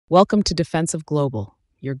Welcome to Defensive Global,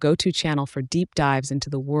 your go-to channel for deep dives into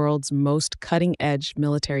the world's most cutting-edge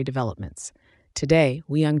military developments. Today,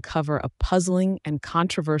 we uncover a puzzling and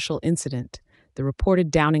controversial incident, the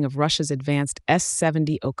reported downing of Russia's advanced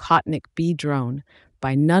S-70 Okhotnik-B drone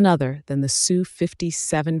by none other than the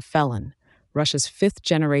Su-57 Felon, Russia's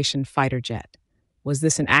fifth-generation fighter jet. Was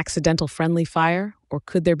this an accidental friendly fire, or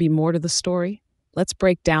could there be more to the story? Let's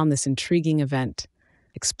break down this intriguing event,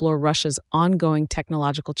 explore Russia's ongoing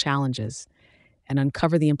technological challenges, and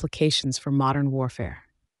uncover the implications for modern warfare.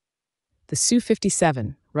 The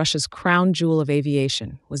Su-57, Russia's crown jewel of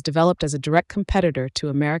aviation, was developed as a direct competitor to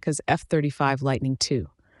America's F-35 Lightning II,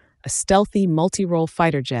 a stealthy, multi-role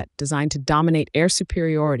fighter jet designed to dominate air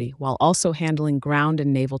superiority while also handling ground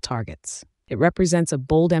and naval targets. It represents a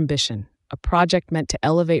bold ambition, a project meant to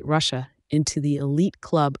elevate Russia into the elite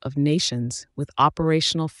club of nations with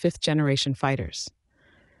operational fifth-generation fighters.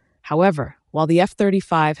 However, while the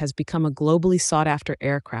F-35 has become a globally sought-after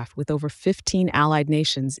aircraft with over 15 allied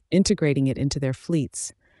nations integrating it into their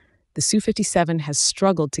fleets, the Su-57 has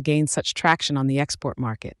struggled to gain such traction on the export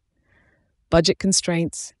market. Budget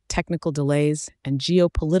constraints, technical delays, and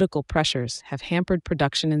geopolitical pressures have hampered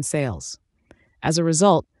production and sales. As a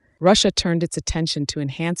result, Russia turned its attention to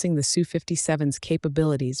enhancing the Su-57's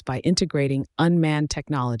capabilities by integrating unmanned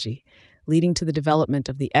technology, leading to the development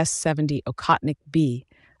of the S-70 Okhotnik-B,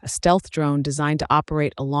 a stealth drone designed to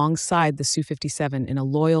operate alongside the Su-57 in a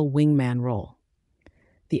loyal wingman role.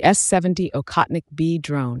 The S-70 Okhotnik-B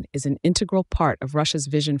drone is an integral part of Russia's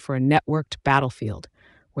vision for a networked battlefield,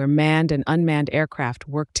 where manned and unmanned aircraft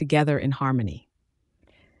work together in harmony.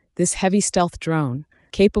 This heavy stealth drone,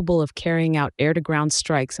 capable of carrying out air-to-ground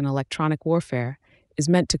strikes in electronic warfare, is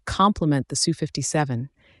meant to complement the Su-57,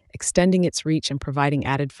 extending its reach and providing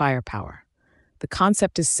added firepower. The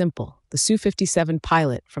concept is simple. The Su-57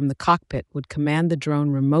 pilot from the cockpit would command the drone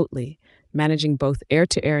remotely, managing both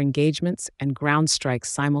air-to-air engagements and ground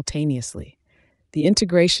strikes simultaneously. The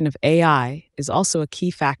integration of AI is also a key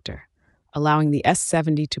factor, allowing the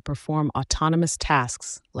S-70 to perform autonomous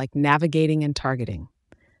tasks like navigating and targeting.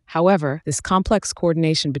 However, this complex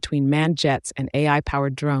coordination between manned jets and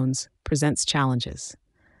AI-powered drones presents challenges.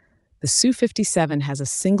 The Su-57 has a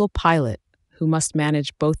single pilot who must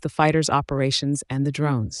manage both the fighter's operations and the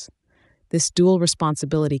drones. This dual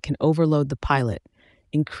responsibility can overload the pilot,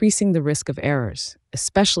 increasing the risk of errors,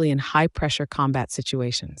 especially in high-pressure combat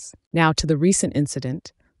situations. Now, to the recent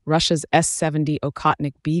incident, Russia's S-70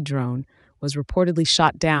 Okhotnik-B drone was reportedly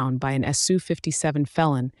shot down by an Su-57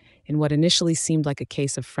 Felon in what initially seemed like a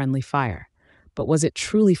case of friendly fire. But was it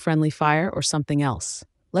truly friendly fire or something else?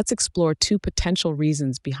 Let's explore two potential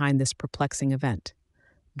reasons behind this perplexing event: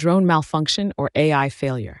 drone malfunction or AI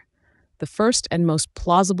failure. The first and most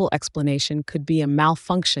plausible explanation could be a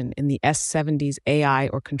malfunction in the S-70's AI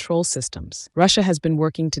or control systems. Russia has been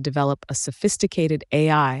working to develop a sophisticated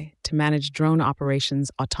AI to manage drone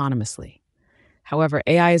operations autonomously. However,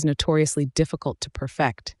 AI is notoriously difficult to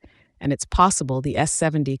perfect, and it's possible the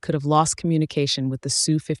S-70 could have lost communication with the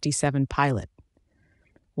Su-57 pilot.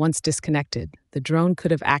 Once disconnected, the drone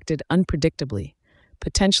could have acted unpredictably,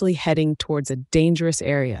 potentially heading towards a dangerous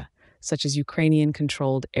area, such as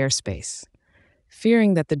Ukrainian-controlled airspace.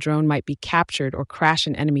 Fearing that the drone might be captured or crash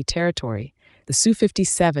in enemy territory, the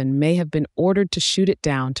Su-57 may have been ordered to shoot it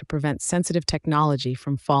down to prevent sensitive technology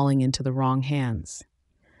from falling into the wrong hands.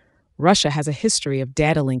 Russia has a history of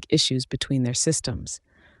data link issues between their systems,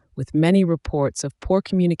 with many reports of poor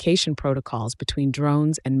communication protocols between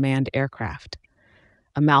drones and manned aircraft.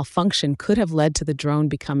 A malfunction could have led to the drone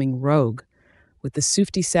becoming rogue, with the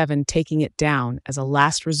Su-57 taking it down as a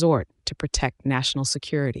last resort to protect national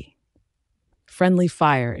security. Friendly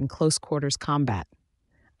fire in close-quarters combat.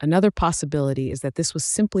 Another possibility is that this was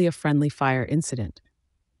simply a friendly fire incident.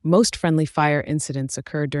 Most friendly fire incidents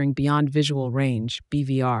occur during beyond visual range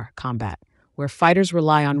 (BVR) combat, where fighters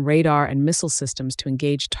rely on radar and missile systems to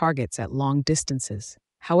engage targets at long distances.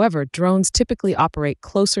 However, drones typically operate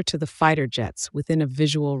closer to the fighter jets within a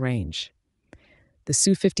visual range. The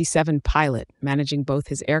Su-57 pilot, managing both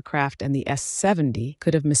his aircraft and the S-70,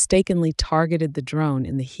 could have mistakenly targeted the drone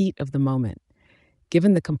in the heat of the moment.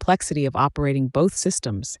 Given the complexity of operating both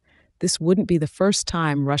systems, this wouldn't be the first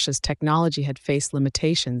time Russia's technology had faced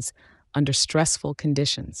limitations under stressful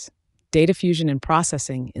conditions. Data fusion and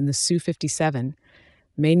processing in the Su-57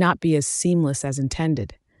 may not be as seamless as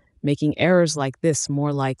intended, making errors like this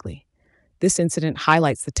more likely. This incident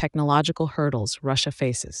highlights the technological hurdles Russia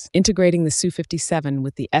faces. Integrating the Su-57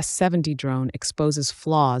 with the S-70 drone exposes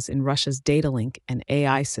flaws in Russia's data link and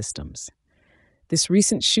AI systems. This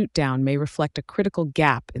recent shootdown may reflect a critical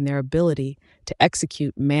gap in their ability to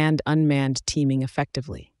execute manned-unmanned teaming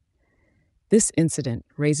effectively. This incident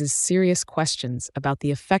raises serious questions about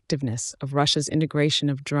the effectiveness of Russia's integration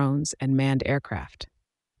of drones and manned aircraft.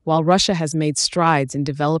 While Russia has made strides in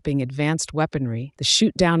developing advanced weaponry, the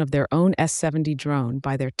shoot-down of their own S-70 drone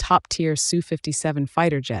by their top-tier Su-57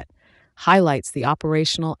 fighter jet highlights the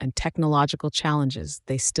operational and technological challenges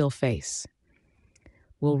they still face.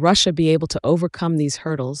 Will Russia be able to overcome these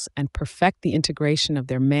hurdles and perfect the integration of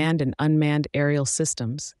their manned and unmanned aerial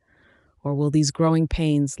systems, or will these growing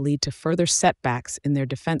pains lead to further setbacks in their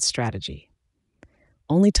defense strategy?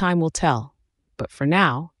 Only time will tell, but for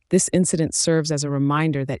now, this incident serves as a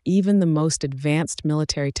reminder that even the most advanced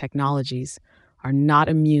military technologies are not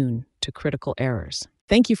immune to critical errors.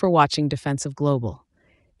 Thank you for watching Defensive Global.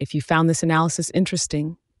 If you found this analysis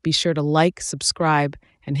interesting, be sure to like, subscribe,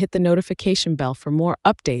 and hit the notification bell for more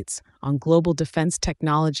updates on global defense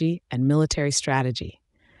technology and military strategy.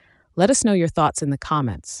 Let us know your thoughts in the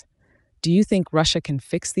comments. Do you think Russia can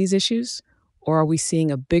fix these issues, or are we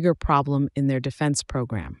seeing a bigger problem in their defense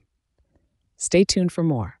program? Stay tuned for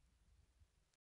more.